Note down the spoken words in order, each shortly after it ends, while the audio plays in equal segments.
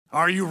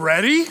Are you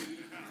ready?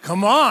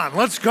 Come on,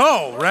 let's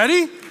go.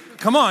 Ready?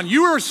 Come on.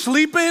 You were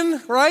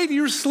sleeping, right?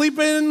 You were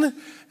sleeping,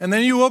 and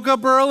then you woke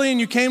up early and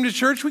you came to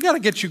church. We got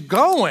to get you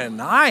going.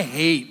 I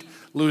hate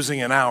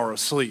losing an hour of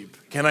sleep.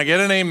 Can I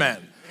get an amen?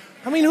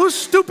 I mean, whose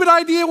stupid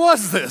idea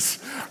was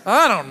this?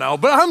 I don't know,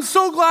 but I'm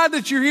so glad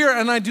that you're here,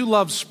 and I do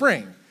love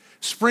spring.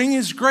 Spring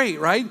is great,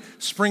 right?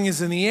 Spring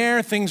is in the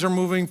air, things are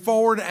moving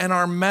forward, and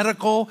our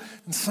medical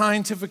and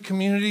scientific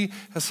community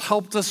has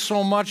helped us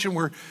so much, and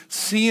we're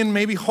seeing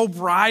maybe hope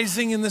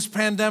rising in this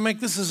pandemic.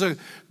 This is a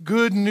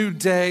good new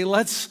day.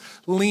 Let's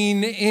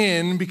lean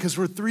in because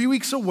we're 3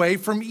 weeks away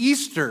from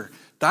Easter.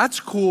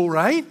 That's cool,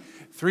 right?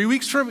 3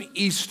 weeks from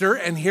Easter,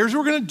 and here's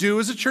what we're going to do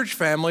as a church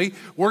family.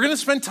 We're going to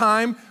spend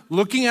time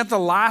looking at the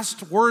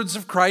last words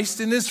of Christ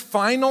in his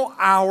final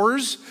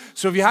hours.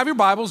 So if you have your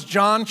Bibles,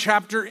 John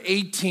chapter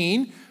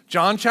 18,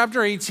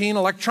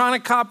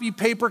 electronic copy,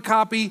 paper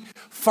copy,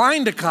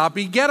 find a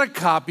copy, get a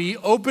copy,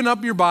 open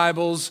up your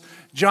Bibles,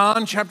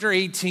 John chapter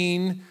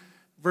 18,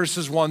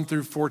 verses 1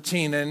 through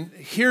 14. And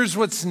here's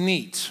what's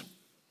neat.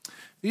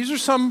 These are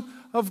some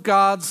of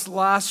God's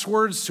last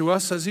words to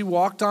us as he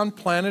walked on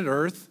planet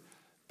Earth,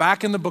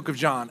 back in the book of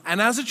John.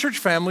 And as a church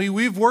family,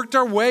 we've worked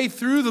our way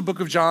through the book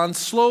of John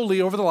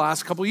slowly over the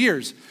last couple of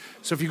years.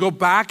 So if you go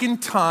back in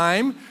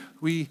time,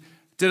 we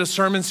did a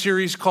sermon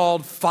series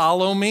called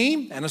Follow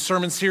Me, and a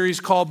sermon series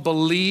called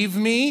Believe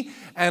Me,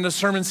 and a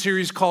sermon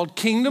series called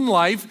Kingdom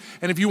Life.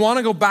 And if you want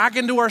to go back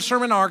into our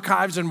sermon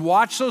archives and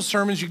watch those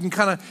sermons, you can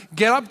kind of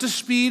get up to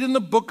speed in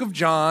the book of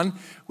John.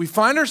 We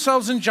find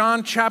ourselves in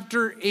John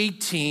chapter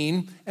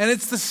 18, and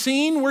it's the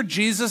scene where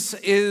Jesus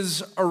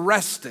is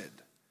arrested.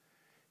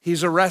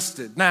 He's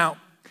arrested. Now,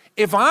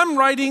 if I'm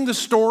writing the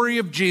story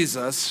of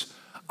Jesus,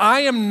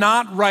 I am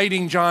not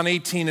writing John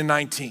 18 and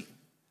 19.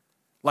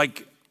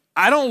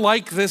 I don't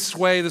like this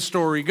way the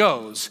story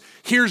goes.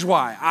 Here's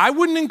why. I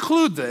wouldn't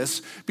include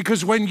this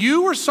because when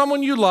you or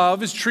someone you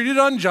love is treated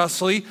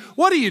unjustly,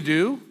 what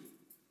do?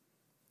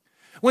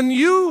 When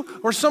you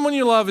or someone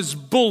you love is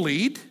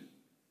bullied,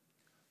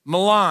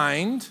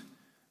 maligned,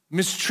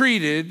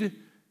 mistreated,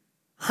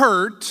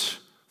 hurt,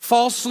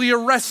 falsely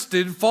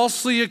arrested,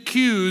 falsely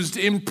accused,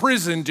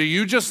 imprisoned, do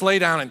you just lay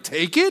down and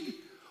take it?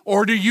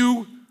 Or do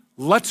you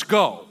let's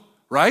go,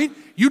 right?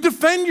 You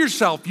defend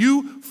yourself.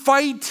 You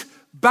fight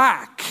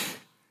back.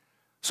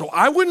 So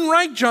I wouldn't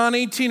write John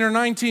 18 or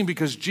 19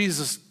 because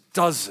Jesus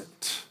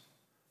doesn't.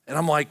 And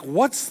I'm like,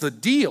 what's the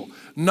deal?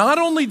 Not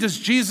only does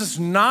Jesus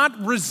not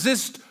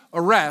resist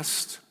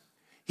arrest,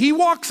 he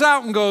walks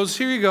out and goes,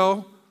 here you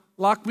go,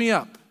 lock me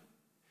up.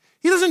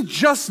 He doesn't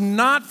just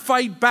not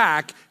fight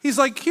back. He's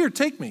like, here,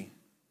 take me.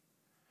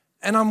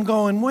 And I'm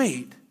going,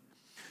 wait,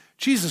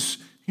 Jesus,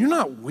 you're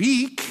not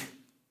weak.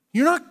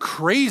 You're not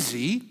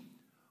crazy.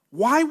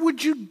 Why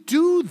would you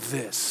do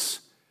this?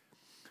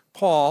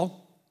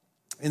 Paul,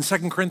 in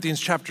 2 Corinthians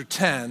chapter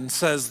 10,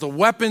 says, the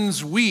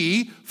weapons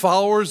we,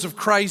 followers of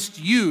Christ,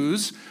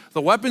 use,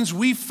 the weapons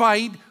we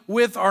fight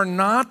with are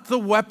not the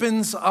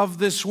weapons of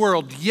this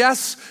world.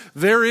 Yes,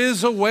 there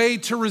is a way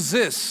to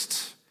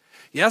resist.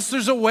 Yes,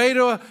 there's a way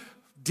to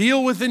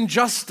deal with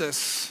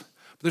injustice.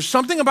 There's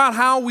something about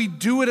how we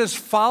do it as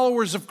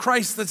followers of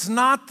Christ that's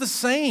not the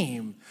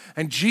same.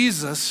 And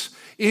Jesus,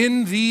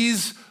 in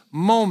these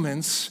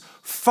moments,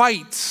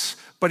 fights,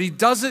 but he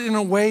does it in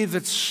a way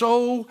that's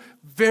so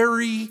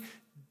very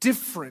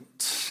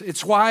different.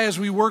 It's why as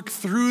we work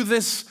through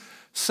this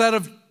set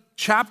of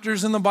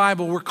chapters in the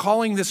Bible, we're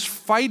calling this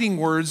fighting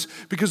words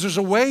because there's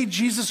a way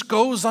Jesus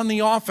goes on the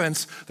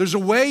offense. There's a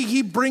way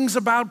he brings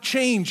about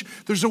change.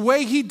 There's a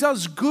way he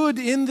does good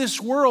in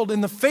this world in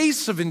the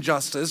face of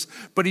injustice,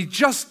 but he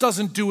just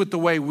doesn't do it the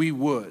way we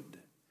would.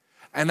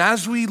 And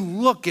as we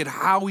look at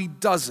how he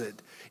does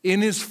it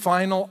in his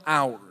final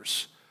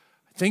hours,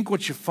 I think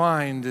what you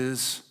find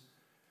is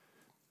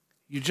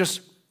you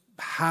just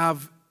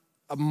have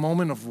a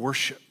moment of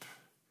worship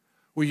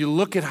where you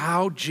look at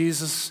how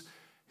Jesus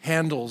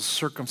handles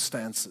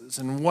circumstances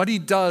and what he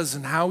does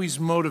and how he's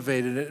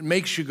motivated. It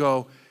makes you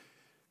go,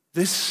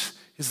 this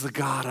is the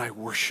God I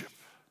worship.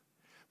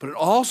 But it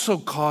also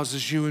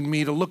causes you and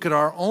me to look at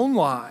our own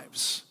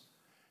lives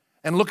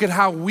and look at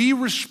how we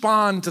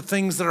respond to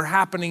things that are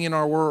happening in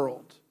our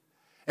world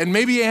and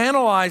maybe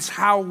analyze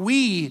how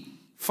we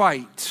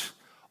fight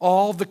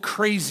all the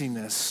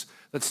craziness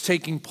that's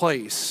taking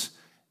place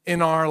in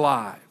our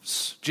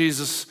lives.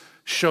 Jesus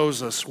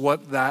shows us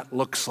what that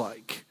looks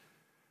like.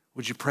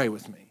 Would you pray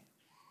with me?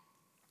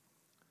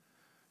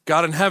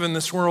 God in heaven,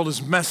 this world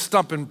is messed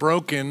up and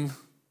broken.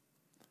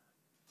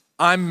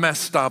 I'm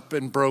messed up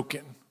and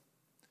broken.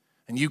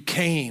 And you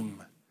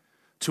came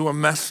to a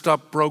messed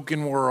up,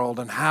 broken world,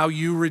 and how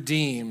you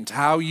redeemed,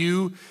 how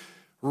you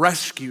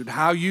rescued,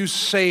 how you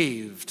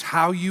saved,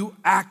 how you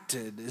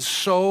acted is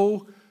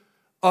so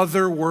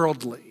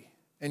otherworldly.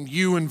 And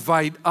you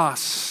invite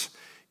us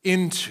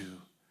into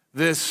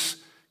this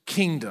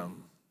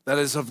kingdom that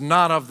is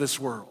not of this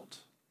world.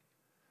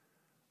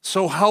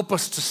 So help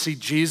us to see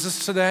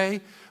Jesus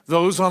today,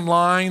 those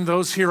online,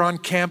 those here on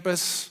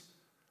campus.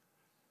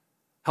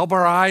 Help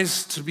our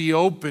eyes to be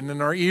open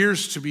and our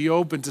ears to be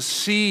open to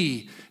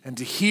see and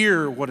to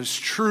hear what is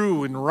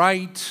true and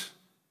right.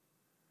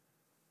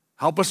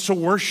 Help us to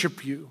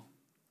worship you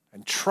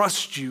and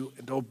trust you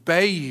and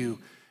obey you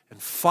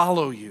and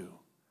follow you.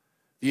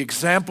 The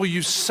example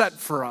you set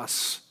for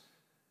us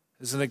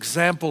is an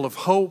example of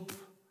hope.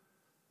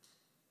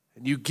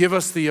 And you give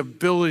us the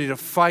ability to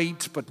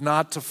fight, but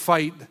not to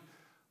fight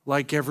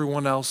like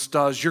everyone else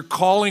does. You're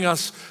calling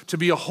us to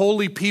be a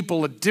holy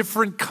people, a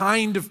different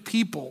kind of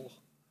people,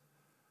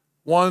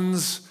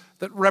 ones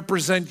that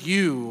represent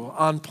you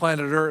on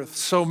planet Earth.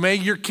 So may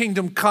your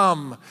kingdom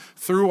come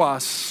through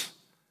us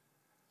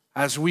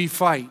as we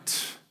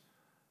fight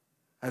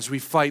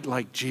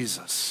like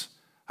Jesus.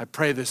 I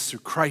pray this through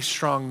Christ's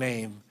strong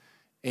name.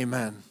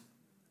 Amen.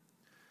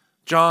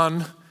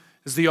 John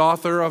is the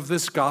author of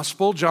this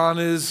gospel. John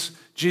is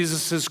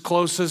Jesus'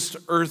 closest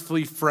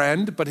earthly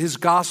friend, but his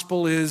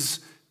gospel is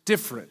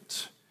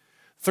different.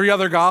 3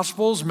 other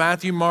gospels,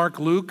 Matthew, Mark,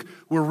 Luke,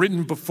 were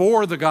written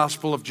before the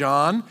gospel of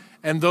John,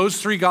 and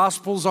those 3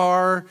 gospels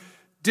are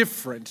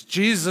different.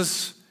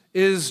 Jesus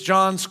is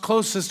John's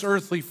closest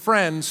earthly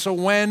friend, so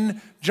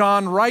when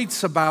John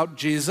writes about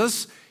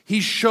Jesus, he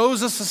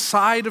shows us a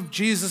side of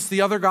Jesus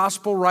the other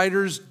gospel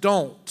writers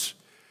don't.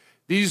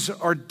 These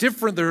are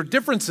different. There are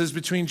differences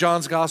between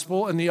John's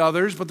gospel and the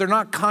others, but they're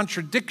not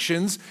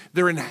contradictions.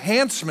 They're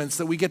enhancements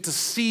that we get to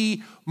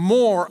see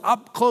more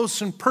up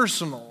close and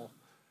personal.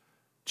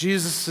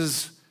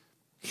 Jesus'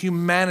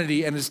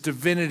 humanity and his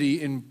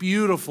divinity in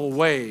beautiful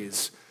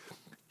ways.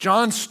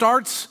 John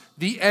starts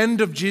the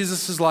end of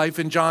Jesus' life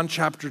in John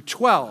chapter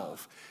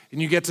 12.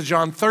 And you get to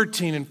John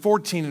 13 and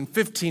 14 and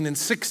 15 and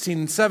 16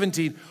 and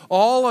 17,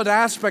 all an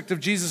aspect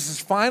of Jesus'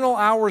 final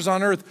hours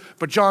on earth,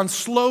 but John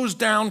slows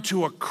down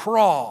to a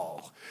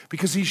crawl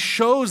because he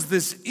shows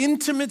this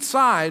intimate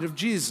side of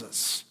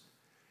Jesus,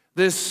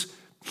 this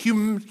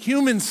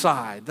human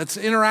side that's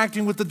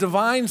interacting with the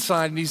divine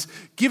side, and he's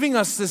giving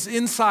us this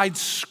inside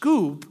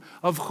scoop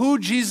of who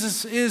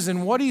Jesus is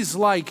and what he's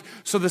like.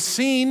 So the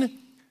scene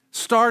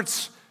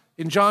starts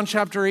in John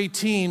chapter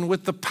 18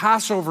 with the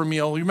Passover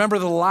meal. You remember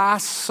the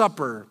Last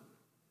Supper.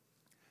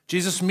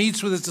 Jesus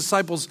meets with his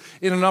disciples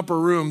in an upper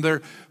room.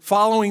 They're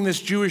following this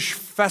Jewish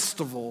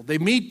festival. They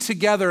meet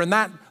together, and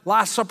that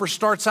Last Supper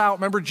starts out.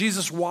 Remember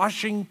Jesus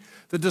washing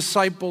the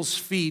disciples'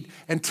 feet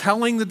and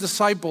telling the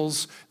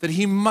disciples that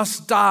he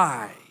must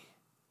die.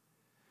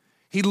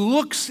 He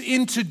looks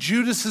into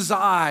Judas's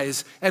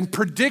eyes and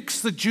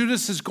predicts that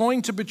Judas is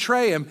going to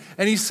betray him.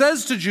 And he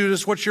says to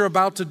Judas, what you're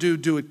about to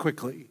do it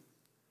quickly.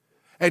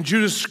 And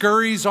Judas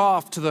scurries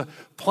off to the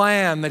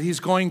plan that he's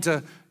going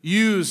to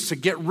use to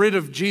get rid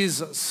of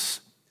Jesus.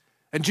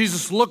 And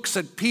Jesus looks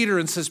at Peter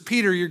and says,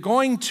 Peter, you're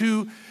going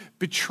to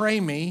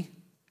betray me.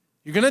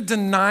 You're going to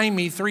deny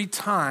me 3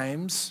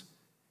 times.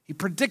 He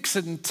predicts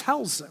it and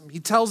tells him. He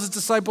tells his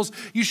disciples,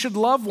 you should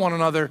love one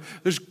another.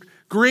 There's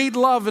great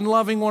love in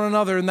loving one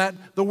another, and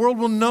that the world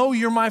will know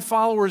you're my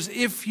followers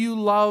if you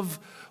love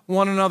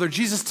one another.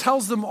 Jesus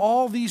tells them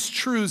all these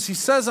truths. He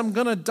says, I'm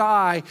going to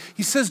die.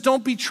 He says,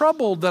 don't be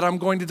troubled that I'm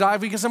going to die,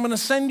 because I'm going to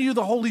send you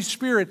the Holy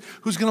Spirit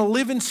who's going to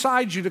live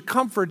inside you to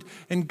comfort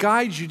and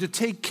guide you, to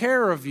take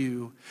care of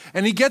you.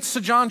 And he gets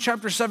to John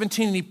chapter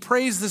 17 and he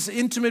prays this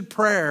intimate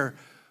prayer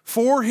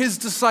for his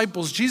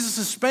disciples. Jesus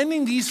is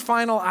spending these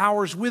final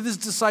hours with his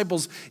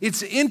disciples.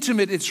 It's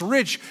intimate, it's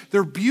rich,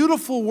 they're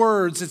beautiful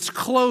words, it's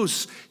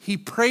close. He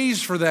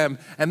prays for them,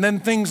 and then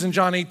things in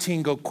John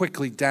 18 go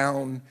quickly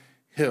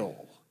downhill.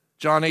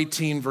 John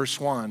 18, verse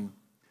 1.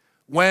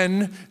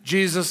 When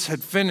Jesus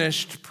had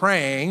finished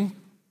praying,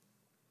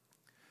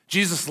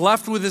 Jesus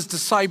left with his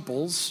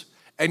disciples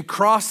and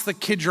crossed the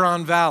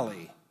Kidron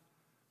Valley.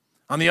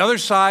 On the other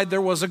side,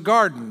 there was a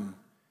garden,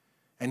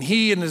 and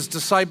he and his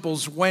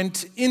disciples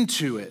went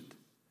into it.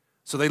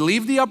 So they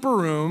leave the upper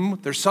room.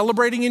 They're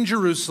celebrating in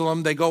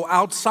Jerusalem. They go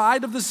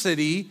outside of the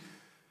city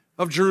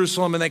of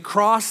Jerusalem, and they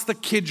cross the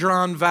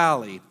Kidron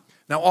Valley.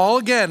 Now, all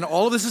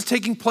of this is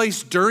taking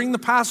place during the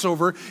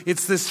Passover.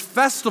 It's this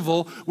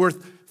festival where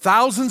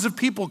thousands of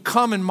people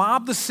come and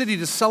mob the city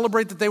to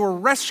celebrate that they were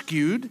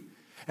rescued.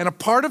 And a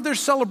part of their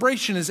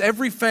celebration is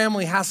every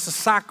family has to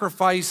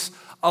sacrifice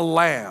a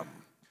lamb.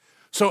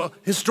 So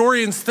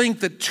historians think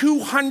that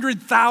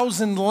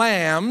 200,000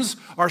 lambs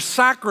are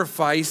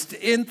sacrificed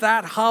in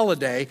that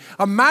holiday.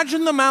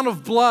 Imagine the amount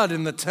of blood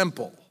in the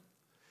temple.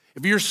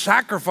 If you're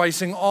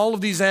sacrificing all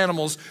of these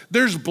animals,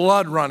 there's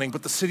blood running,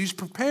 but the city's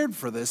prepared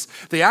for this.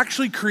 They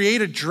actually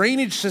create a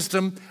drainage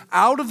system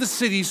out of the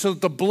city so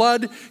that the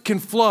blood can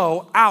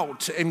flow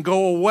out and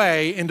go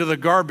away into the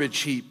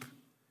garbage heap.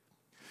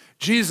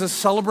 Jesus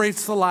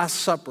celebrates the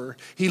Last Supper.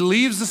 He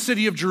leaves the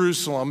city of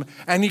Jerusalem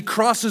and he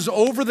crosses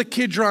over the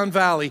Kidron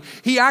Valley.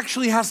 He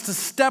actually has to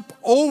step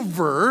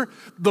over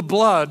the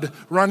blood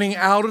running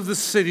out of the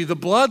city, the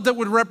blood that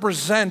would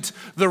represent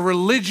the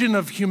religion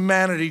of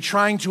humanity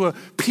trying to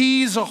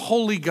appease a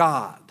holy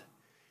God.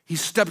 He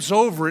steps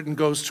over it and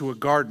goes to a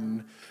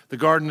garden. The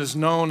garden is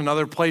known in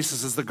other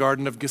places as the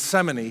Garden of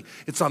Gethsemane.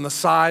 It's on the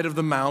side of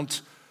the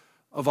Mount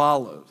of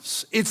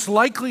Olives. It's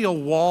likely a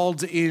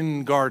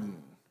walled-in garden.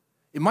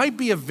 It might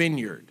be a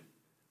vineyard,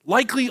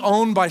 likely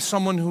owned by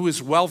someone who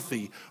is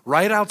wealthy,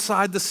 right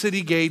outside the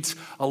city gates,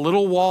 a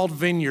little walled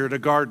vineyard, a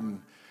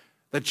garden,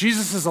 that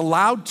Jesus is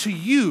allowed to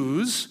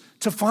use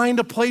to find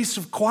a place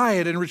of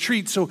quiet and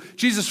retreat. So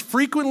Jesus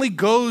frequently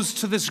goes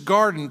to this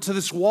garden, to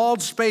this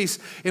walled space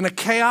in a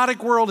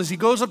chaotic world. As he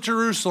goes up to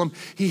Jerusalem,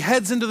 he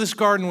heads into this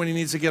garden when he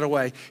needs to get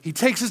away. He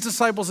takes his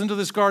disciples into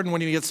this garden when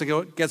he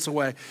gets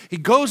away. He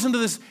goes into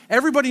this,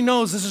 everybody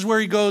knows this is where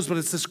he goes, but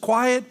it's this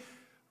quiet,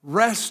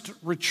 rest,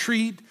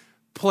 retreat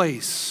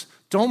place.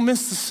 Don't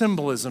miss the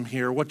symbolism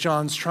here, what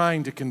John's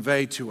trying to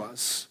convey to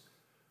us.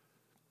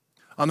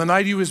 On the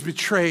night he was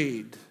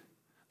betrayed,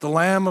 the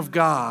Lamb of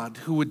God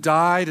who would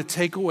die to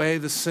take away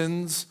the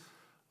sins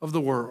of the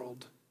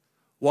world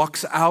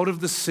walks out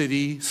of the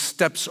city,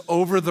 steps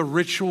over the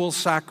ritual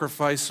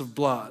sacrifice of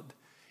blood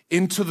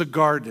into the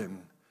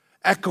garden,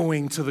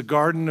 echoing to the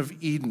Garden of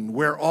Eden,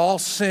 where all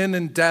sin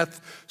and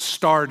death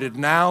started.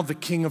 Now the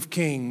King of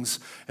Kings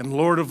and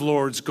Lord of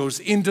Lords goes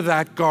into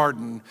that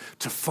garden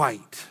to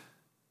fight,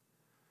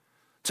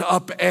 to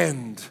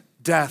upend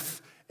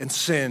death and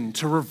sin,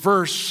 to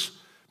reverse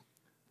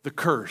the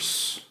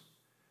curse.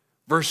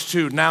 Verse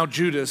 2, now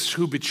Judas,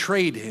 who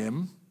betrayed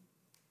him,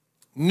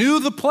 knew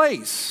the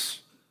place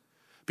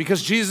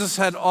because Jesus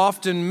had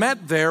often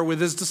met there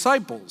with his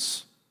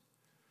disciples.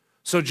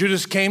 So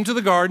Judas came to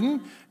the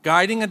garden,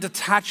 guiding a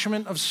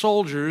detachment of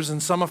soldiers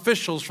and some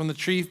officials from the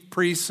chief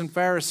priests and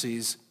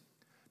Pharisees.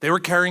 They were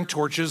carrying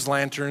torches,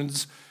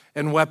 lanterns,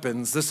 and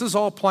weapons. This is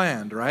all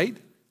planned, right?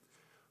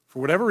 For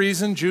whatever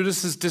reason,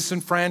 Judas is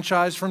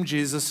disenfranchised from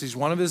Jesus. He's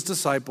one of his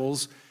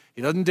disciples.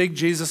 He doesn't dig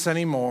Jesus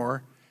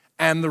anymore.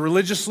 And the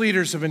religious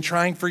leaders have been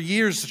trying for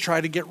years to try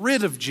to get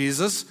rid of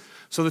Jesus.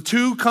 So the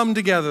two come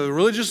together, the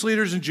religious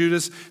leaders and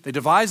Judas. They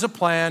devise a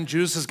plan.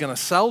 Judas is going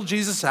to sell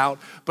Jesus out.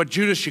 But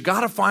Judas, you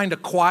got to find a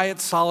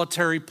quiet,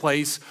 solitary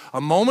place, a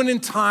moment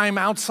in time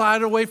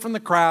outside, away from the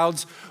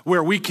crowds,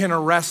 where we can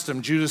arrest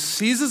him. Judas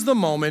seizes the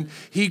moment.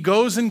 He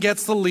goes and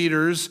gets the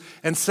leaders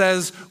and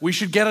says, we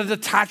should get a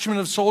detachment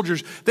of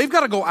soldiers. They've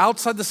got to go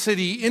outside the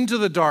city into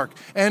the dark.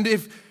 And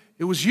if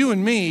it was you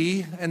and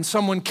me and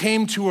someone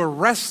came to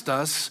arrest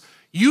us,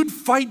 you'd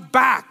fight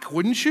back,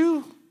 wouldn't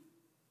you?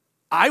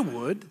 I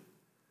would.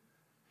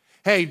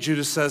 Hey,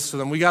 Judas says to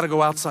them, we got to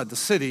go outside the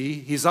city.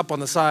 He's up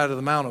on the side of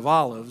the Mount of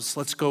Olives.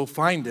 Let's go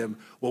find him.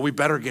 Well, we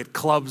better get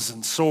clubs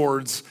and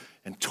swords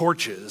and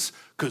torches,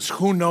 because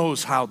who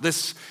knows how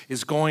this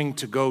is going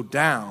to go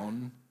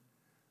down.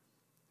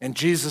 And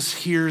Jesus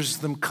hears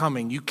them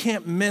coming. You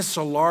can't miss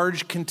a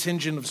large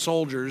contingent of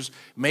soldiers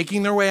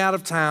making their way out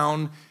of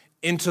town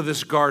into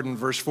this garden,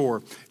 verse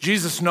 4.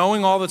 Jesus,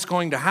 knowing all that's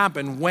going to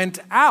happen, went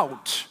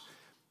out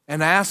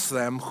and asked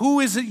them, who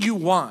is it you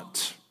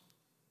want?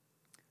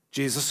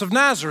 Jesus of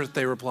Nazareth,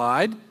 they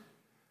replied.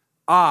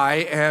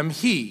 I am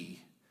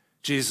he,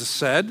 Jesus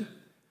said.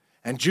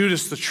 And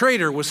Judas the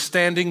traitor was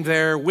standing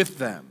there with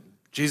them.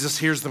 Jesus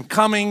hears them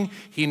coming.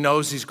 He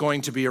knows he's going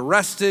to be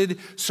arrested.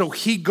 So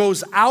he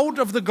goes out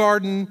of the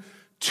garden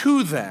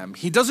to them.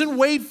 He doesn't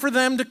wait for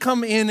them to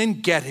come in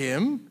and get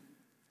him.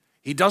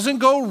 He doesn't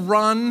go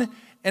run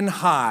and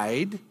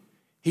hide.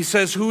 He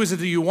says, who is it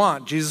that you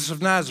want? Jesus of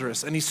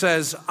Nazareth. And he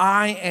says,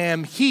 I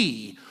am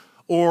he,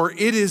 or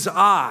it is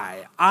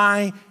I.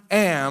 I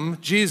am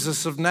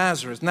Jesus of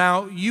Nazareth.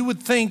 Now, you would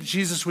think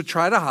Jesus would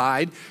try to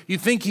hide.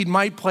 You'd think he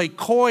might play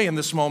coy in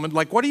this moment.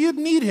 Like, what do you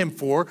need him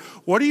for?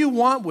 What do you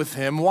want with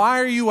him?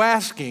 Why are you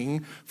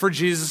asking for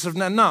Jesus of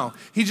Nazareth? No,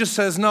 he just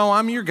says, no,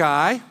 I'm your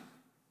guy.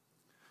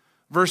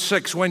 Verse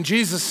 6, when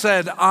Jesus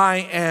said,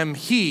 I am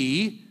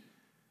he,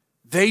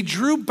 they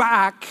drew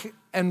back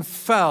and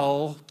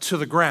fell to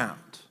the ground.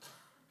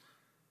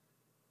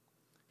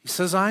 He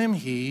says, I am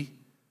he.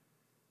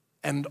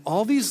 And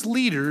all these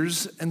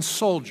leaders and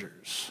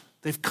soldiers,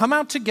 they've come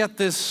out to get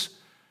this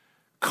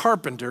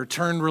carpenter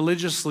turned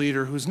religious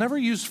leader who's never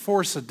used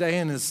force a day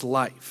in his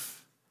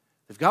life.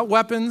 They've got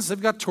weapons, they've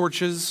got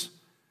torches.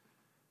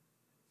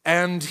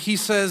 And he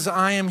says,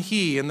 I am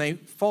he. And they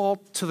fall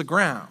to the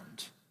ground.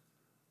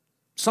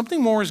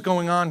 Something more is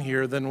going on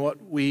here than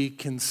what we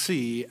can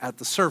see at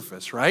the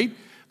surface, right?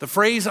 The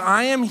phrase,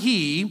 I am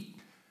he,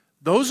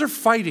 those are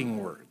fighting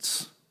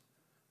words.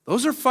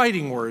 Those are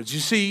fighting words.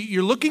 You see,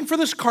 you're looking for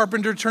this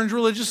carpenter turned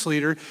religious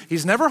leader.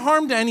 He's never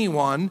harmed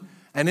anyone.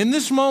 And in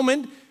this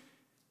moment,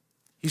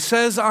 he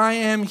says, I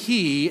am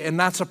he, and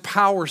that's a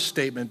power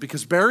statement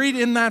because buried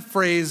in that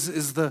phrase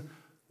is the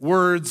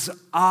words,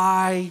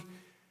 I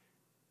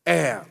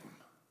am.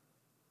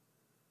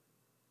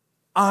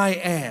 I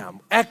am,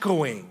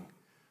 echoing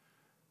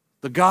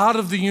the God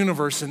of the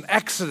universe in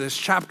Exodus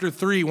chapter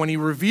 3, when he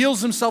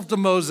reveals himself to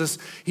Moses,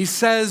 he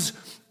says,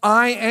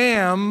 I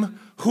am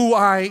who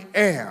I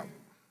am.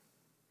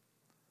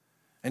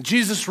 And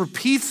Jesus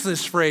repeats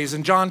this phrase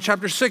in John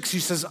chapter 6. He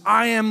says,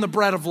 I am the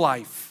bread of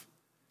life.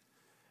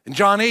 In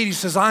John 8, he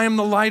says, I am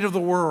the light of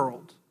the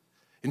world.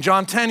 In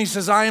John 10, he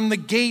says, I am the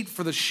gate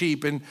for the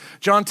sheep. In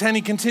John 10,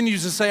 he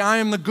continues to say, I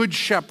am the good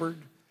shepherd.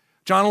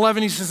 John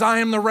 11, he says, I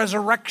am the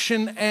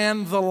resurrection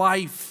and the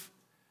life.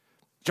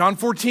 John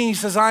 14, he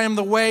says, I am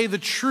the way, the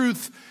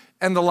truth,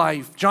 and the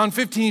life. John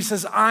 15, he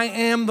says, I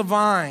am the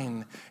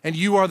vine and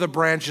you are the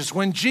branches.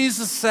 When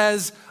Jesus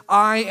says,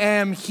 I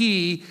am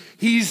he,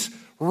 he's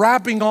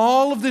wrapping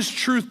all of this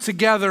truth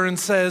together and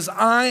says,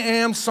 I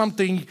am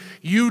something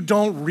you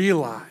don't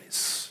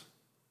realize.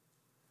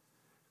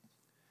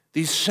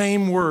 These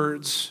same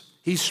words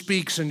he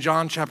speaks in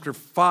John chapter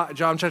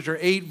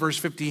 8, verse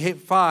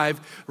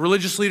 55.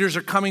 Religious leaders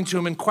are coming to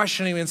him and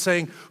questioning him and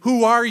saying,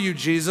 who are you,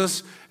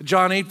 Jesus?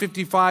 John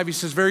 8:55, he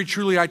says, very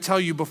truly I tell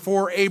you,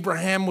 before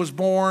Abraham was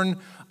born,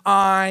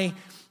 I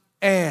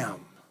am.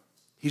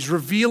 He's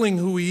revealing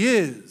who he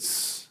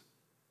is.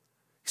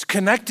 He's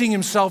connecting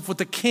himself with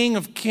the King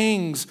of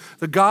Kings,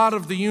 the God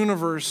of the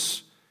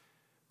universe.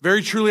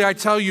 Very truly I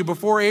tell you,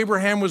 before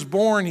Abraham was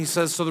born, he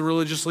says to the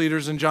religious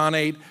leaders in John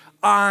 8,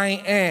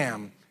 I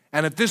am.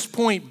 And at this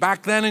point,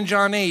 back then in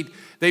John 8,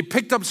 they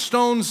picked up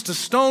stones to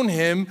stone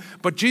him,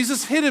 but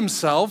Jesus hid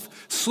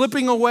himself,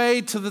 slipping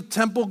away to the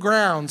temple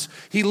grounds.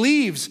 He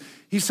leaves.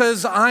 He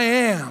says, I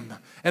am.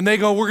 And they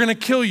go, we're going to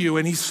kill you.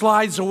 And he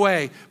slides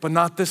away, but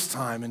not this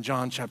time in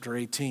John chapter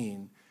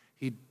 18.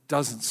 He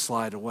doesn't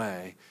slide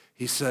away.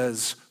 He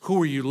says,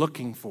 who are you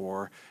looking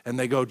for? And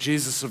they go,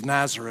 Jesus of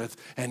Nazareth.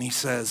 And he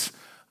says,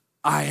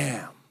 I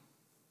am.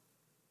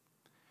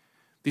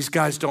 These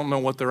guys don't know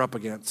what they're up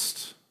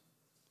against.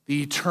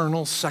 The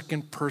eternal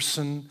second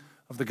person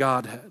of the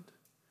Godhead,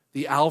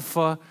 the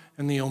Alpha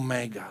and the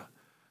Omega,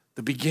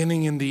 the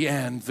beginning and the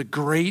end, the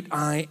great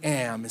I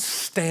am is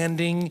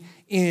standing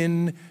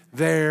in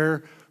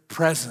their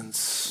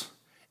presence,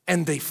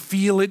 and they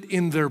feel it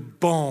in their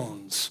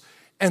bones,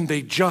 and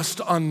they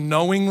just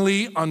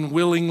unknowingly,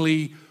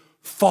 unwillingly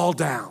fall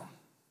down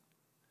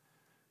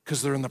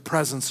because they're in the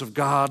presence of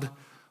God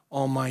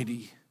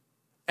Almighty.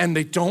 And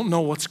they don't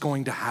know what's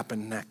going to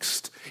happen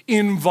next.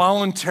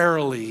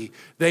 Involuntarily,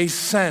 they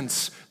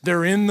sense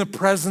they're in the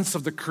presence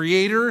of the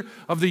creator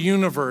of the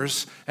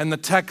universe, and the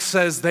text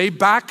says they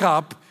back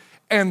up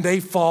and they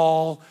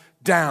fall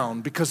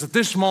down because at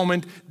this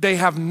moment, they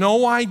have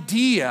no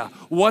idea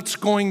what's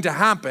going to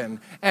happen.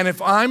 And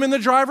if I'm in the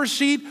driver's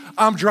seat,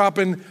 I'm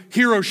dropping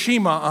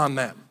Hiroshima on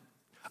them.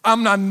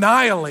 I'm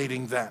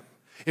annihilating them.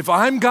 If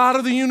I'm God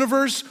of the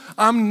universe,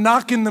 I'm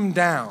knocking them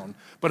down,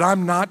 but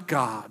I'm not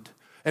God.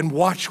 And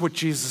watch what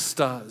Jesus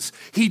does.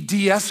 He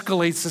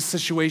de-escalates the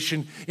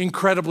situation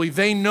incredibly.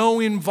 They know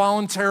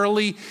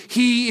involuntarily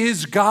he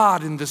is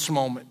God in this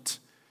moment.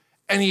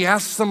 And he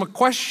asks them a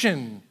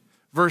question.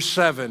 Verse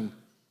 7,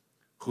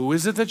 who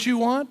is it that you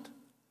want?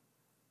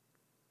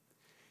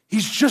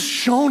 He's just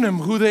shown him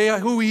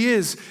who he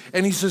is.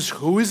 And he says,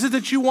 who is it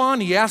that you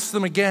want? He asks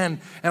them again.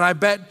 And I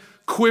bet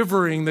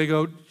quivering, they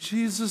go,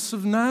 Jesus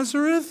of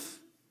Nazareth?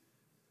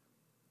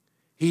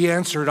 He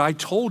answered, I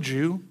told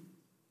you.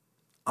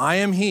 I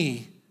am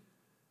he.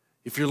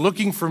 If you're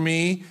looking for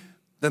me,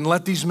 then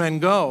let these men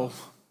go.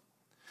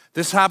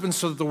 This happened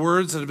so that the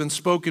words that had been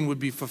spoken would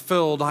be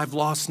fulfilled. I've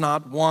lost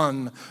not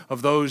one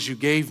of those you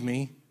gave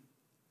me.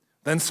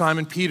 Then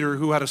Simon Peter,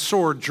 who had a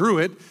sword, drew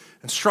it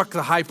and struck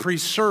the high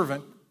priest's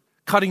servant,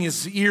 cutting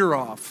his ear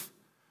off.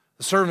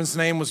 The servant's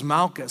name was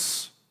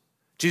Malchus.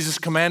 Jesus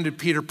commanded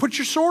Peter, put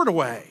your sword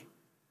away.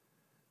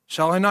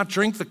 Shall I not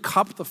drink the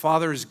cup the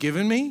Father has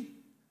given me?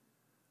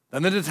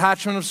 Then the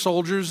detachment of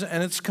soldiers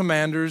and its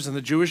commanders and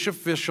the Jewish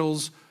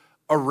officials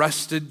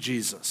arrested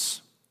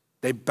Jesus.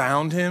 They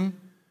bound him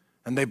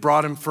and they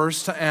brought him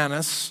first to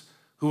Annas,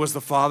 who was the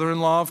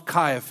father-in-law of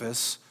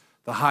Caiaphas,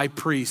 the high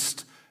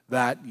priest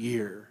that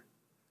year.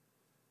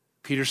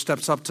 Peter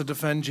steps up to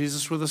defend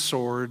Jesus with a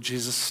sword.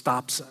 Jesus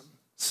stops him.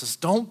 He says,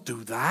 don't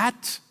do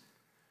that.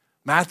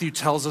 Matthew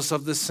tells us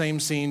of this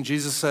same scene.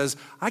 Jesus says,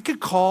 I could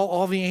call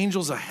all the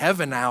angels of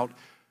heaven out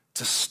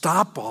to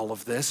stop all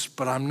of this,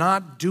 but I'm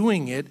not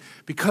doing it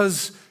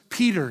because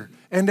Peter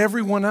and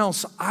everyone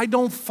else, I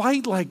don't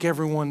fight like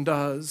everyone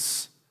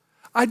does.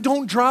 I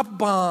don't drop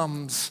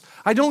bombs.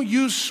 I don't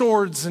use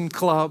swords and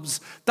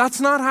clubs.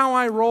 That's not how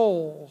I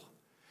roll.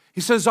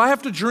 He says, I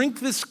have to drink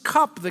this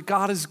cup that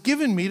God has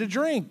given me to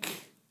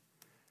drink.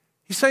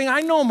 He's saying, I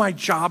know my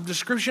job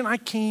description. I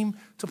came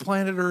to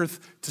planet Earth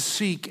to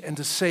seek and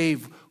to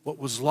save what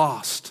was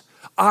lost.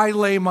 I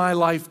lay my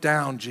life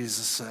down,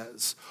 Jesus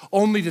says,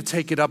 only to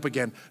take it up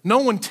again. No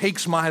one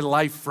takes my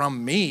life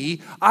from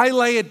me. I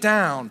lay it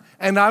down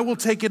and I will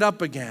take it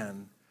up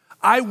again.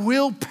 I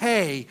will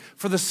pay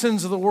for the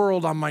sins of the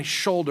world on my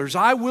shoulders.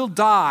 I will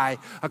die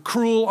a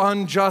cruel,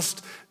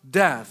 unjust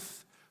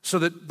death so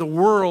that the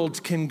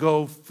world can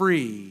go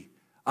free.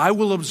 I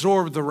will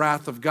absorb the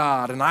wrath of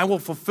God and I will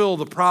fulfill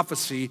the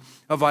prophecy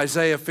of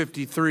Isaiah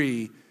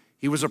 53.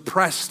 He was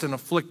oppressed and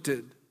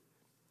afflicted.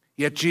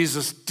 Yet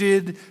Jesus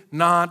did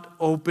not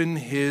open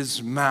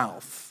his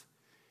mouth.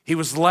 He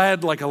was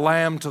led like a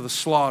lamb to the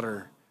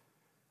slaughter.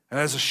 And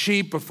as a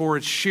sheep before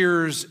its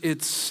shearers,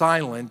 it's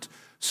silent.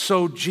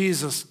 So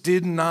Jesus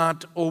did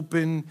not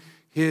open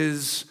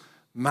his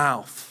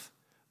mouth.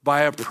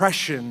 By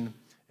oppression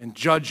and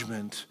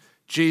judgment,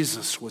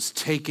 Jesus was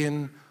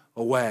taken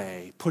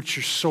away. Put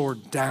your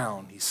sword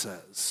down, he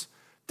says.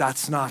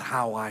 That's not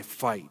how I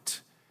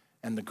fight.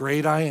 And the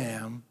great I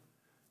am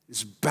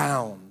is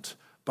bound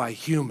by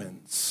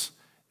humans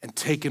and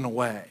taken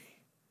away.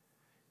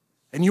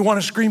 And you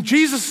want to scream,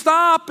 Jesus,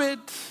 stop it.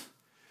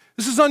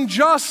 This is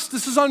unjust.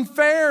 This is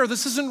unfair.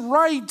 This isn't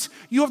right.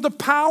 You have the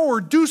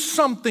power. Do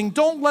something.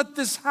 Don't let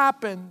this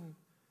happen.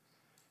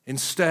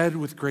 Instead,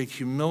 with great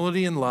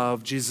humility and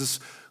love, Jesus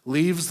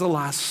leaves the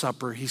Last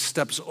Supper. He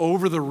steps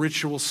over the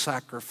ritual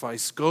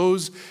sacrifice,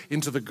 goes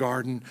into the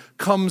garden,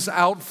 comes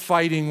out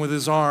fighting with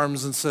his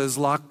arms and says,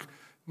 lock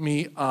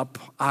me up.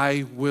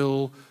 I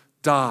will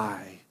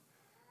die.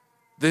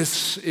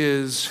 This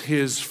is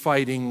his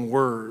fighting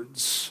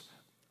words.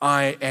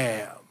 I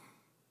am.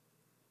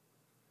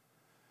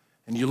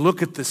 And you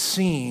look at the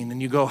scene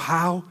and you go,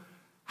 how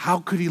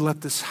could he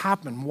let this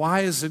happen?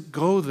 Why does it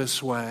go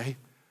this way?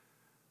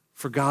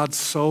 For God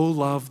so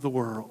loved the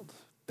world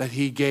that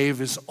he gave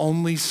his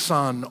only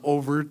son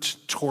over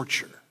to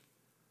torture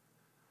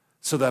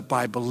so that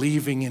by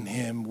believing in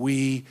him,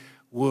 we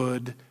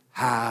would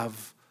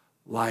have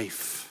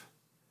life.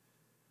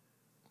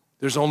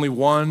 There's only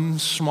one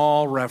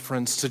small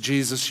reference to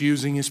Jesus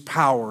using his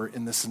power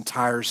in this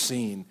entire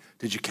scene.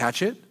 Did you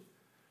catch it?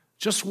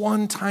 Just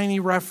one tiny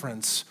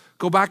reference.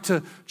 Go back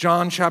to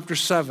John chapter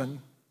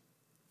 7,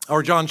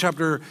 or John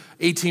chapter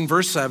 18,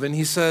 verse 7.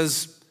 He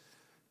says,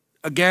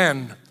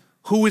 again,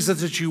 who is it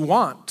that you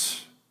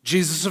want?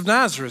 Jesus of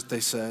Nazareth, they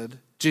said.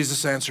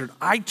 Jesus answered,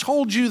 I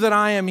told you that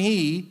I am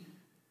he.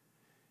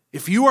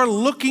 If you are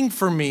looking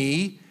for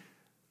me,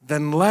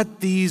 then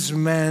let these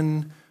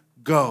men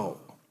go.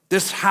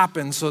 This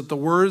happened so that the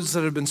words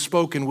that had been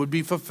spoken would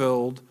be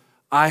fulfilled.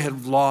 I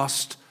have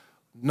lost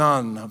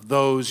none of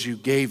those you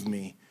gave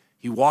me.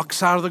 He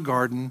walks out of the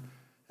garden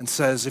and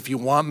says, if you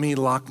want me,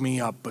 lock me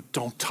up, but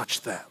don't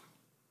touch them.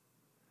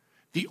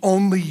 The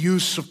only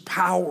use of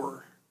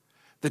power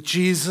that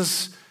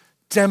Jesus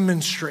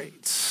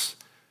demonstrates.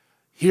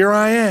 Here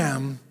I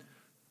am,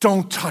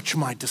 don't touch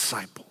my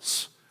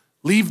disciples.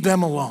 Leave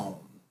them alone.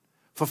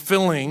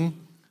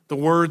 Fulfilling the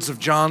words of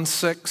John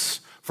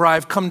 6, for I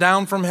have come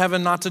down from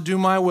heaven not to do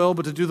my will,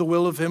 but to do the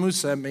will of him who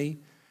sent me.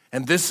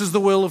 And this is the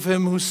will of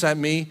him who sent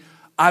me.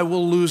 I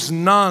will lose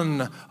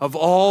none of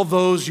all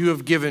those you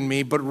have given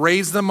me, but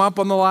raise them up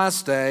on the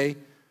last day.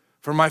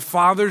 For my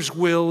Father's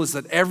will is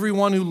that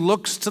everyone who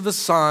looks to the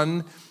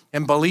Son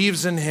and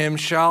believes in him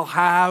shall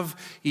have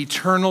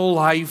eternal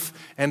life,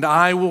 and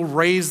I will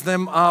raise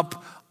them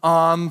up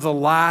on the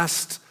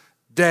last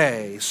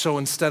day. So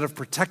instead of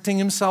protecting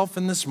himself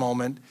in this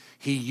moment,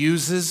 he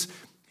uses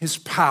his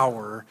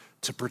power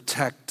to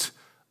protect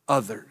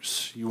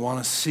others. You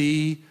want to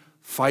see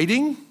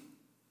fighting?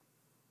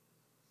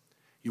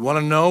 You want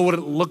to know what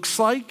it looks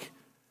like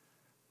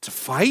to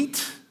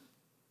fight?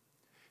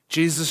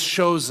 Jesus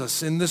shows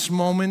us in this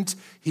moment,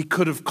 he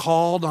could have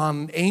called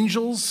on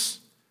angels.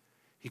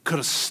 He could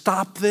have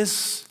stopped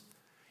this.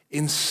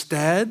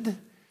 Instead,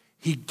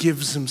 he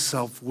gives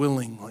himself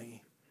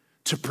willingly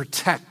to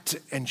protect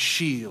and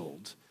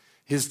shield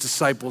his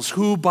disciples,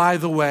 who, by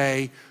the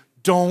way,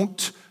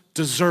 don't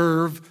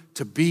deserve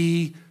to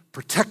be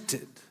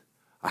protected.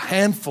 A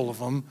handful of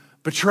them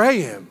betray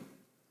him,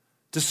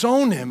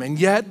 disown him, and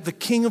yet the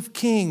King of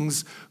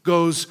Kings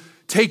goes,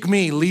 take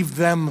me, leave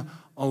them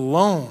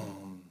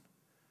alone.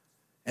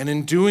 And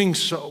in doing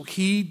so,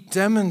 he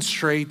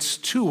demonstrates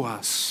to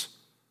us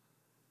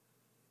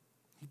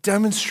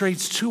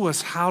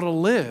how to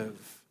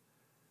live.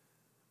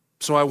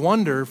 So I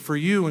wonder for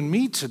you and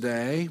me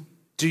today,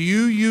 do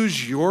you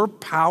use your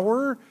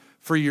power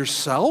for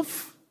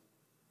yourself?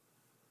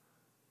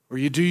 Or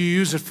do you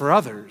use it for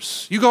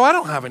others? You go, I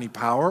don't have any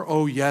power.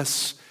 Oh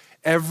yes,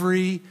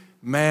 every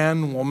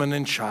man, woman,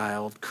 and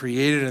child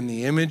created in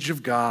the image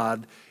of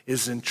God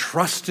is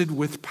entrusted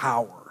with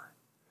power.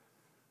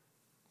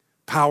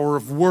 Power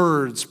of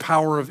words,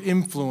 power of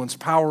influence,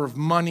 power of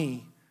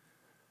money,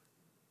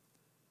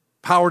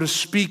 power to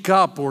speak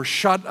up or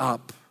shut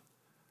up,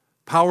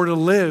 power to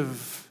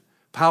live,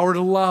 power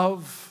to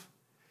love.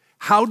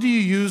 How do you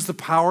use the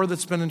power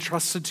that's been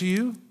entrusted to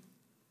you?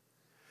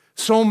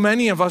 So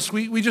many of us,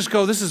 we just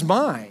go, this is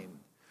mine.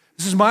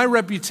 This is my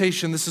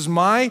reputation. This is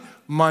my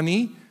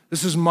money.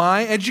 This is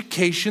my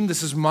education.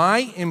 This is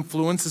my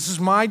influence. This is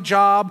my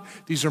job.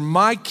 These are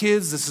my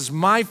kids. This is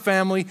my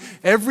family.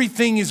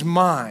 Everything is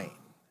mine.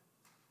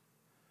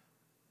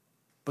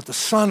 But the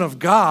Son of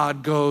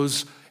God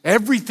goes,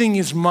 everything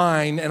is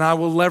mine, and I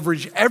will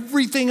leverage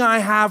everything I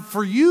have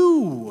for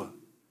you,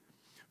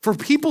 for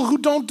people who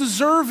don't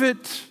deserve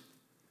it.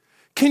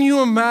 Can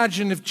you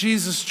imagine if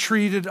Jesus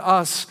treated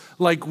us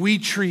like we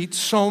treat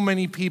so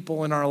many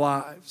people in our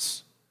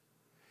lives?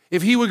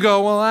 If he would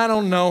go, well, I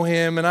don't know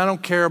him, and I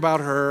don't care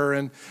about her,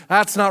 and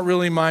that's not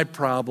really my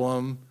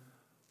problem.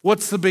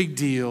 What's the big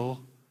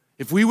deal?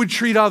 If we would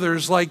treat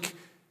others like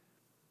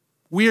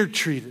we're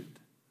treated.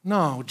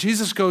 No,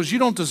 Jesus goes, you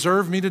don't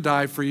deserve me to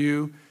die for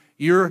you.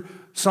 You're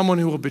someone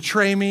who will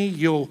betray me.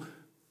 You'll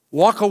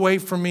walk away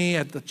from me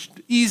at the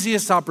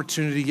easiest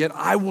opportunity, yet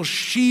I will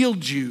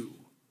shield you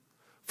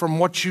from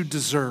what you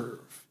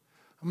deserve.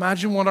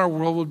 Imagine what our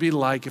world would be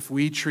like if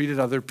we treated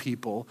other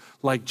people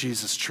like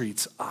Jesus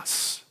treats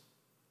us.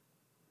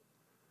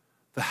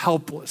 The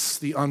helpless,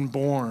 the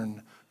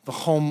unborn, the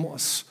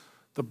homeless,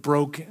 the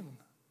broken,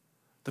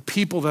 the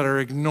people that are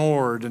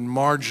ignored and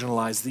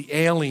marginalized, the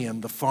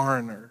alien, the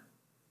foreigner.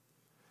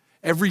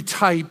 Every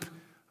type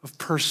of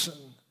person,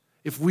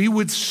 if we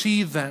would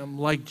see them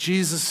like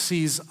Jesus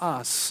sees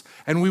us,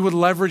 and we would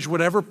leverage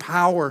whatever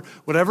power,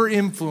 whatever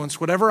influence,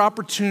 whatever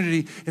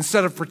opportunity,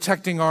 instead of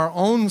protecting our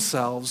own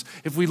selves,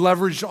 if we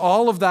leveraged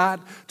all of that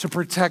to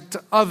protect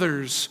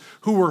others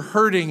who were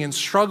hurting and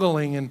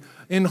struggling and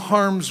in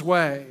harm's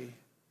way,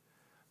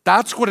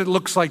 that's what it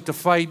looks like to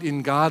fight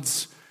in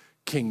God's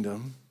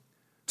kingdom,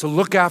 to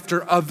look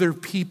after other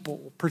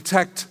people,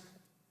 protect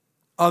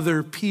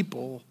other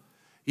people.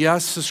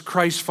 Yes, as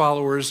Christ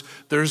followers,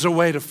 there's a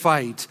way to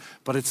fight,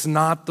 but it's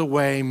not the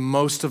way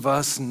most of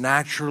us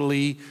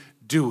naturally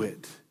do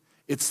it.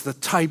 It's the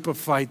type of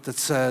fight that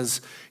says,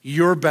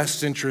 your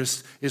best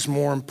interest is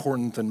more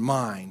important than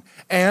mine.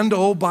 And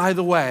oh, by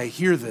the way,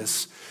 hear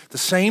this, the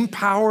same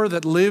power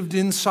that lived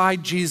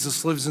inside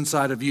Jesus lives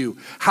inside of you.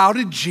 How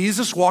did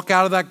Jesus walk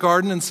out of that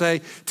garden and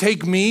say,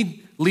 take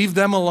me, leave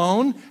them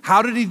alone?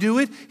 How did he do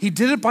it? He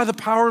did it by the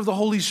power of the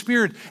Holy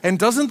Spirit. And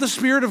doesn't the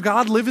Spirit of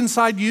God live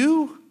inside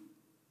you?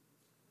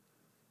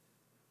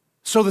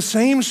 So the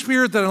same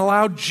Spirit that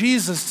allowed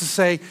Jesus to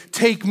say,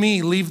 take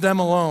me, leave them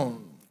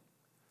alone,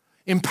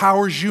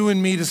 empowers you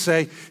and me to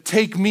say,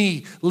 take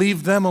me,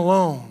 leave them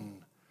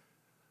alone.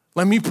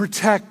 Let me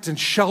protect and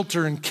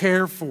shelter and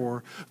care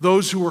for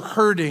those who are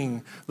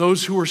hurting,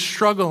 those who are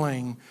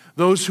struggling,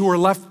 those who are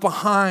left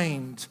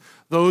behind,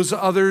 those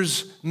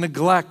others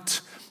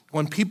neglect.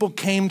 When people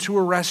came to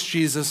arrest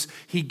Jesus,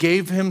 he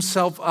gave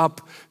himself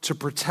up to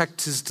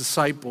protect his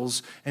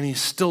disciples, and he's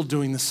still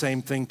doing the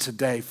same thing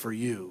today for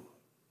you.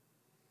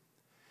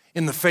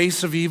 In the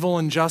face of evil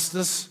and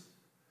injustice,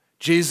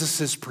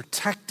 Jesus is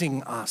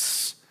protecting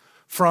us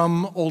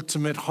from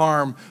ultimate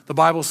harm. The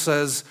Bible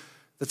says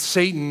that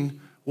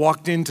Satan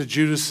walked into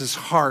Judas's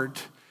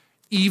heart.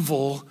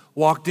 Evil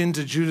walked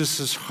into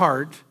Judas's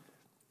heart.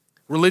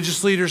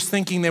 Religious leaders,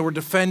 thinking they were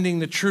defending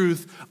the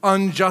truth,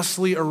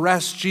 unjustly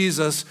arrest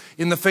Jesus.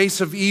 In the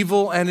face of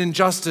evil and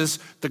injustice,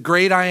 the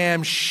great I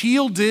Am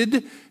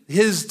shielded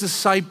his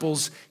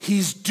disciples.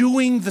 He's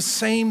doing the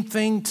same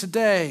thing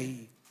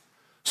today.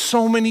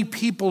 So many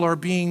people are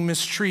being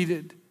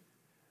mistreated.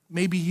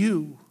 Maybe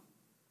you.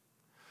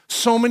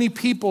 So many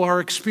people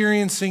are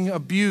experiencing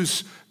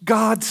abuse.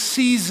 God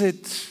sees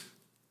it.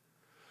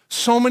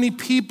 So many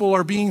people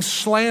are being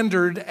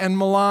slandered and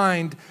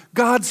maligned.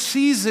 God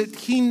sees it.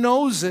 He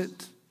knows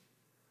it.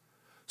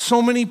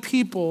 So many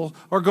people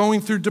are going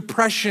through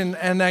depression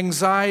and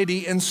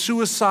anxiety and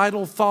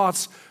suicidal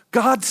thoughts.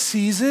 God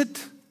sees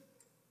it.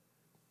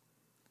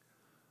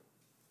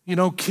 You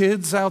know,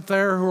 kids out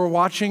there who are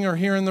watching or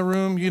here in the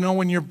room, you know,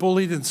 when you're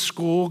bullied in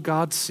school,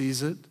 God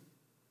sees it.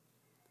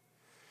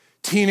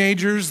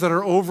 Teenagers that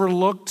are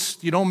overlooked,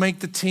 you don't make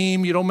the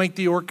team, you don't make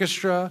the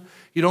orchestra,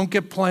 you don't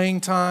get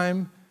playing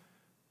time.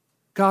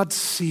 God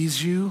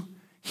sees you.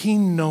 He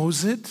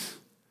knows it.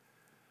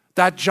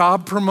 That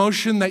job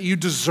promotion that you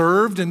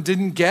deserved and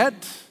didn't get,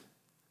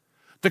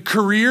 the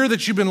career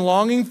that you've been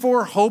longing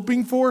for,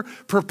 hoping for,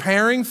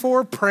 preparing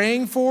for,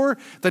 praying for,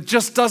 that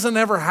just doesn't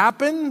ever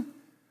happen,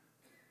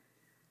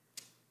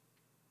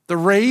 the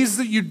raise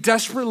that you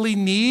desperately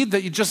need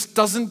that just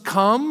doesn't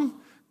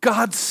come,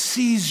 God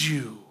sees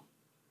you.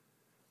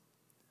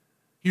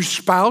 Your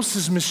spouse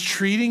is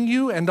mistreating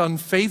you and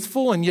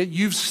unfaithful, and yet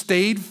you've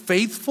stayed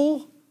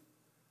faithful.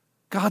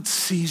 God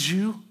sees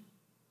you.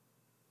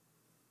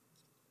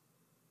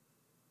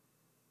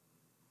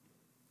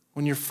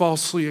 When you're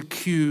falsely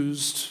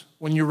accused,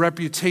 when your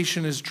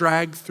reputation is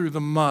dragged through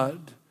the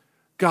mud,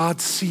 God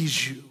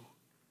sees you.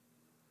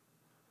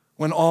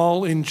 When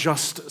all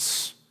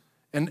injustice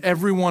and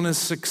everyone is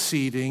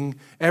succeeding,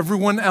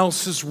 everyone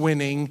else is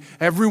winning,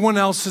 everyone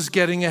else is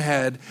getting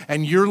ahead,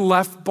 and you're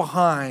left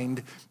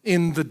behind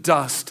in the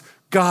dust,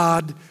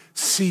 God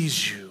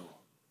sees you.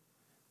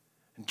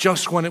 And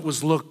just when it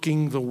was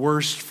looking the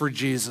worst for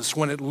Jesus,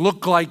 when it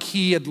looked like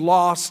he had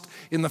lost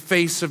in the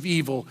face of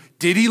evil,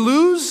 did he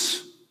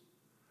lose?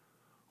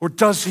 Or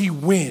does he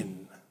win?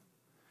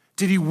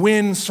 Did he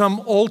win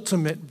some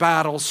ultimate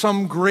battle,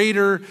 some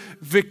greater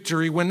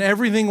victory? When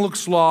everything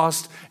looks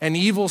lost and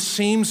evil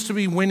seems to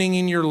be winning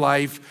in your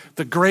life,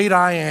 the great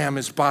I Am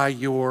is by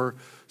your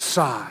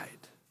side,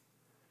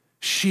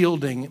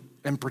 shielding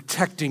and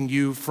protecting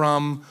you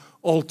from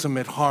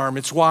ultimate harm.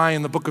 It's why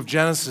in the book of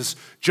Genesis,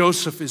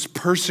 Joseph is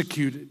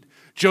persecuted.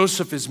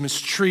 Joseph is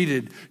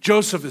mistreated.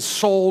 Joseph is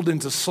sold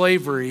into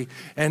slavery.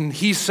 And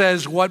he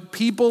says, what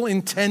people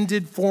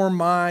intended for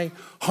my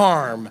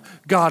harm,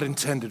 God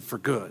intended for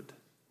good.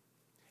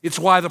 It's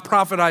why the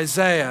prophet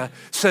Isaiah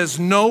says,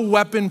 no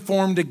weapon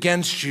formed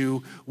against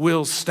you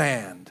will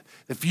stand.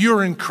 If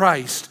you're in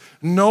Christ,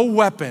 no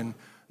weapon,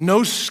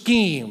 no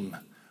scheme,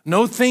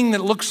 no thing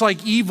that looks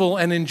like evil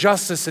and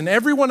injustice in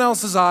everyone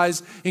else's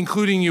eyes,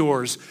 including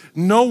yours,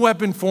 no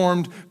weapon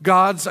formed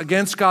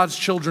against God's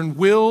children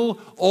will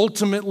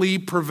ultimately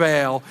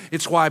prevail.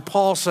 It's why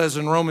Paul says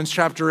in Romans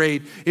chapter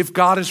 8, if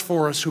God is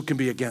for us, who can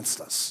be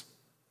against us?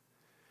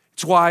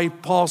 It's why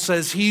Paul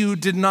says, he who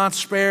did not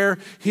spare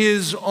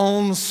his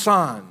own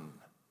son,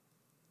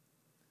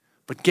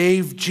 but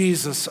gave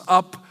Jesus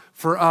up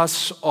for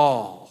us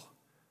all,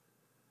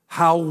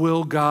 how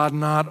will God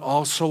not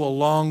also,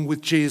 along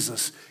with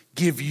Jesus,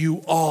 give you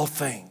all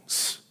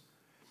things?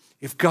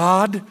 If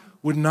God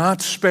would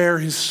not spare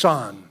his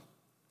son,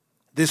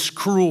 this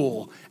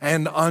cruel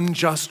and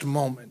unjust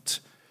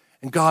moment,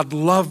 and God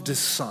loved his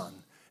son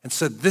and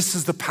said, this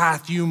is the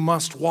path you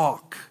must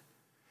walk.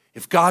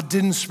 If God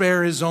didn't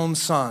spare his own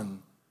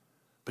son,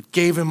 but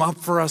gave him up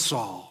for us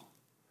all,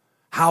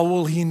 how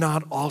will he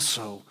not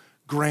also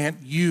grant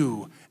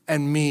you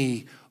and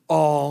me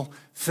all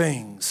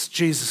things?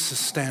 Jesus is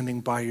standing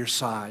by your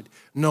side.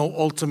 No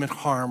ultimate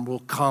harm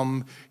will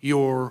come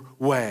your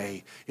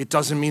way. It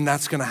doesn't mean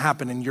that's going to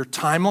happen in your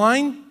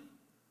timeline.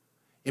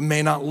 It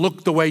may not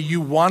look the way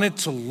you want it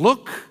to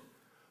look.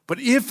 But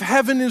if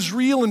heaven is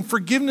real and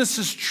forgiveness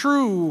is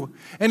true,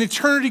 and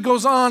eternity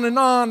goes on and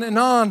on and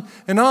on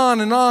and on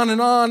and on and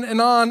on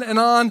and on and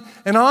on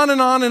and on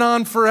and on and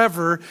on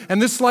forever,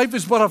 and this life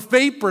is but a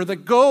vapor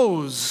that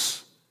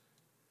goes,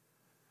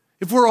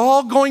 if we're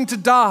all going to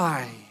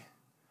die,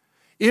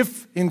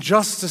 if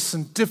injustice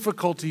and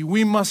difficulty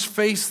we must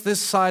face this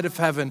side of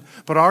heaven,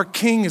 but our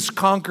King has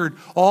conquered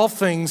all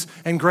things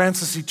and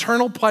grants us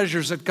eternal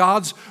pleasures at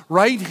God's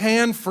right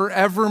hand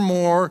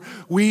forevermore,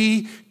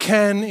 we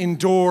can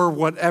endure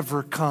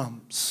whatever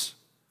comes.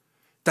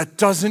 That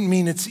doesn't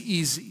mean it's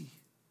easy.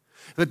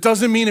 That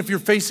doesn't mean if you're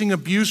facing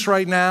abuse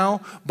right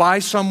now by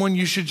someone,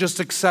 you should just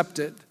accept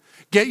it.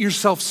 Get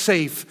yourself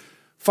safe.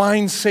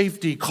 Find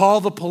safety, call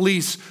the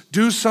police,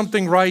 do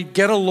something right,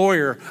 get a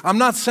lawyer. I'm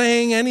not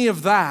saying any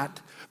of that,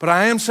 but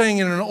I am saying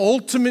in an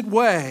ultimate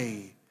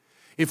way,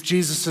 if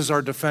Jesus is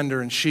our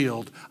defender and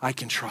shield, I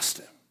can trust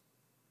him.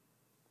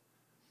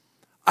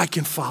 I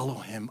can follow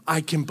him. I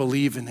can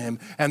believe in him.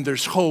 And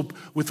there's hope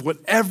with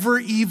whatever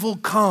evil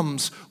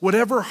comes,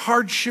 whatever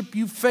hardship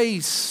you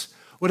face,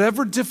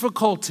 whatever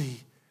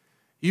difficulty,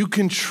 you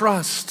can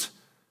trust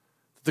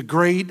the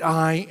great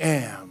I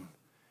am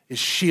is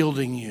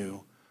shielding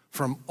you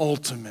from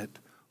ultimate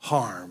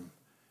harm.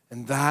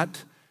 And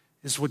that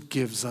is what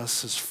gives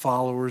us, as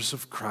followers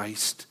of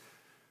Christ,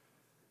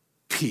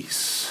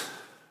 peace.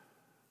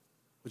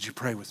 Would you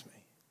pray with me?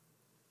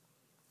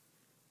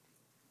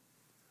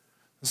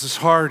 This is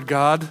hard,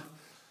 God.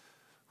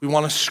 We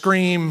want to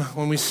scream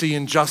when we see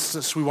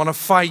injustice. We want to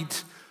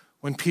fight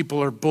when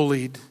people are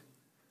bullied.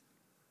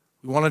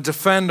 We want to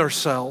defend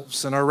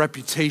ourselves and our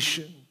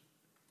reputation.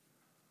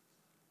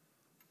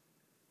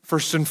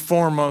 First and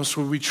foremost,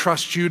 would we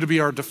trust you to be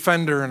our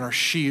defender and our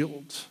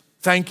shield?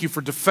 Thank you for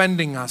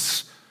defending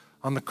us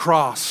on the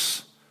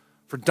cross,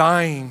 for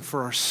dying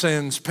for our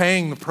sins,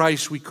 paying the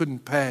price we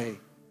couldn't pay.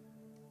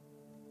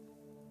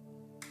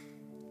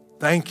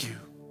 Thank you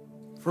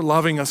for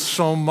loving us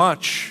so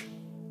much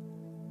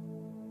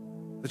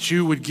that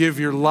you would give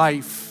your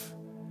life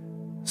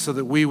so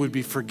that we would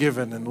be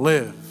forgiven and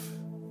live.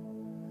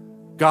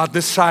 God,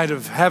 this side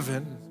of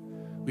heaven,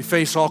 we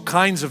face all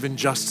kinds of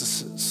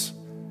injustices,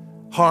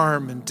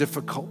 harm and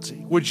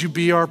difficulty. Would you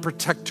be our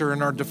protector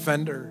and our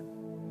defender?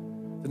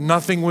 That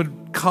nothing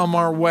would come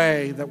our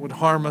way that would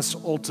harm us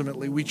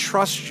ultimately. We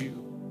trust you.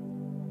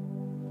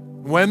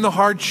 When the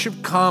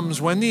hardship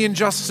comes, when the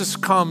injustice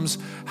comes,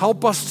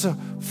 help us to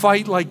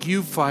fight like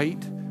you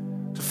fight,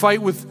 to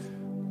fight with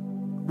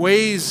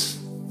ways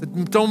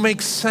that don't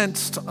make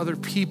sense to other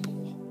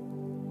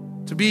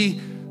people, to be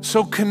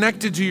so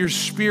connected to your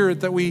spirit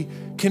that we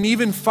can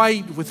even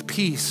fight with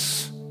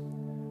peace.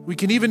 We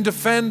can even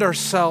defend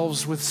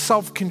ourselves with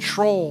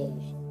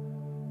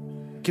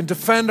self-control. We can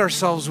defend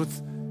ourselves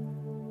with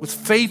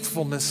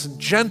faithfulness and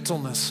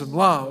gentleness and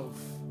love.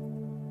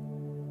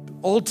 But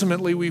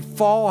ultimately, we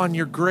fall on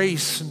your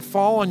grace and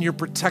fall on your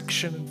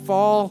protection and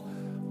fall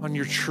on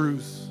your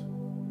truth.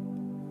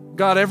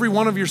 God, every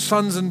one of your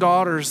sons and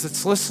daughters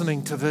that's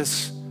listening to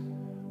this,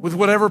 with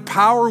whatever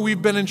power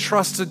we've been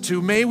entrusted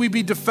to, may we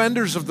be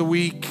defenders of the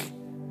weak,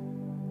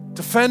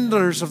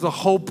 defenders of the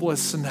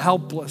hopeless and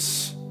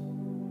helpless.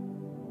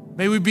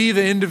 May we be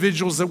the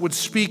individuals that would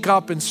speak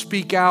up and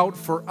speak out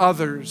for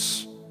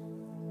others,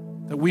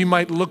 that we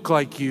might look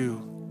like you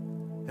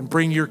and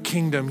bring your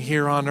kingdom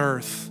here on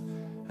earth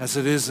as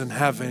it is in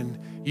heaven.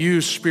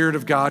 You, Spirit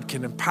of God,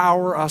 can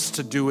empower us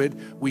to do it.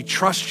 We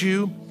trust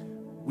you.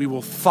 We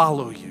will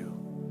follow you.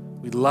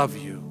 We love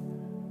you.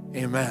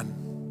 Amen.